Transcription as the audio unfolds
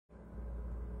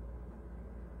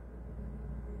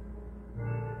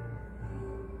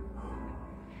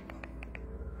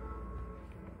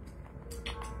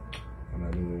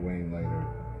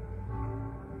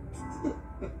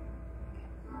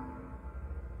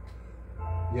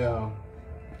Yeah,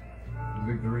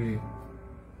 victory.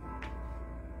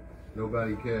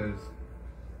 Nobody cares.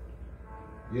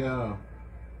 Yeah,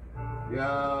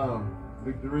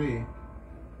 victory.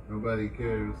 Nobody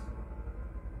cares.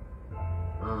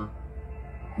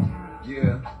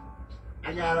 Yeah.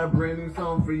 I got a brand new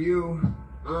song for you.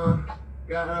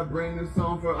 Got a brand new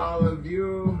song for all of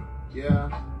you. Yeah,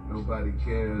 nobody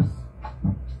cares.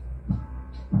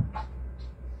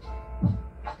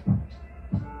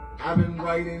 I've been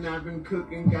writing, I've been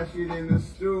cooking, got shit in the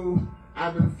stew.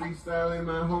 I've been freestyling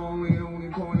my only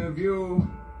point of view.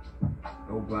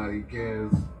 Nobody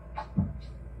cares.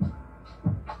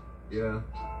 Yeah.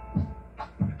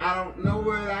 I don't know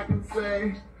what I can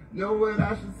say, know what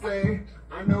I should say.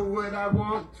 I know what I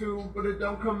want to, but it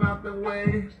don't come out the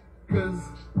way. Cause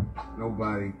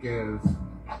nobody cares.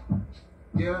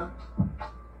 Yeah.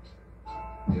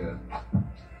 Yeah.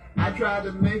 I tried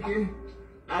to make it.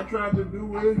 I tried to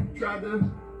do it, tried to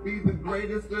be the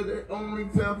greatest, but it only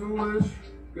sounds foolish,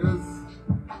 cause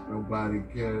nobody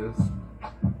cares.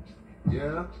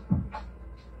 Yeah?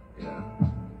 Yeah.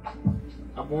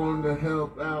 I wanted to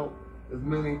help out as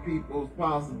many people as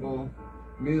possible.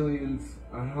 Millions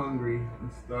are hungry and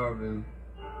starving,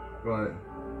 but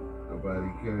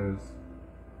nobody cares.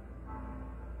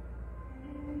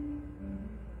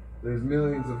 There's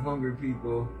millions of hungry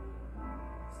people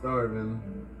starving,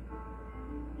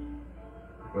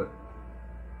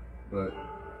 but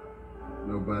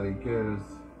nobody cares.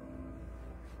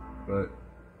 But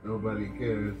nobody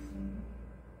cares.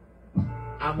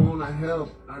 I want to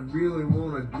help. I really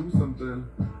want to do something.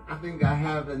 I think I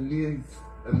have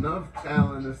enough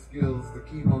talent and skills to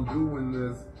keep on doing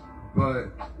this,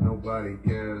 but nobody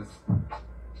cares.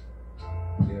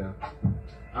 Yeah.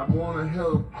 I want to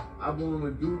help. I want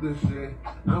to do this shit.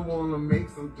 I want to make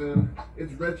something.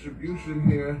 It's retribution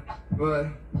here, but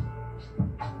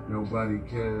nobody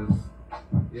cares.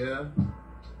 Yeah?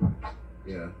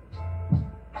 Yeah.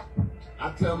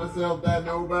 I tell myself that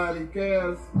nobody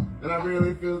cares, and I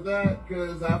really feel that,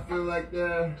 cause I feel like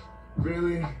they're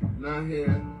really not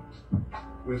here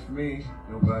with me.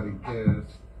 Nobody cares.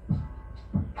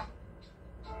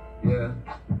 Yeah.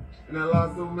 And I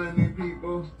lost so many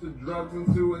people to drugs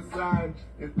and suicide,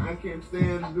 and I can't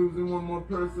stand losing one more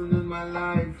person in my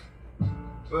life,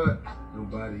 but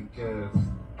nobody cares.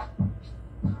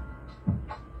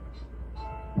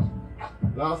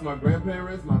 Lost my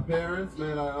grandparents, my parents,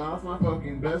 man, I lost my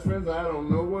fucking best friends. I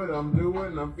don't know what I'm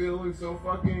doing, I'm feeling so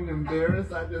fucking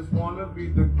embarrassed. I just wanna be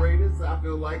the greatest, I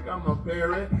feel like I'm a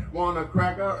parrot. Wanna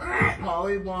crack a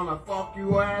Polly, wanna fuck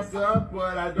you ass up,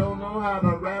 but I don't know how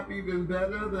to rap even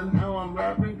better than how I'm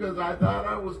rapping, cause I thought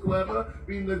I was clever,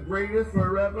 being the greatest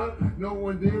forever. No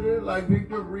one did it like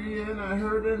victory, and I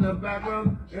heard in the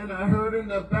background,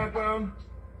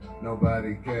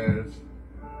 nobody cares.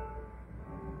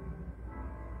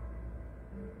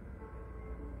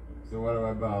 So why do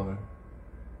I bother?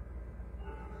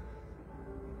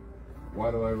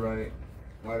 Why do I write?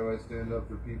 Why do I stand up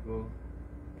for people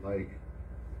like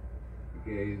the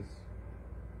gays,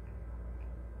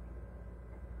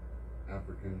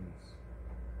 Africans,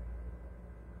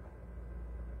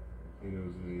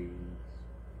 Latinos and Asians?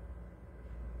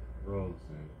 We're all the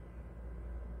same.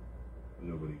 But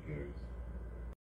nobody cares.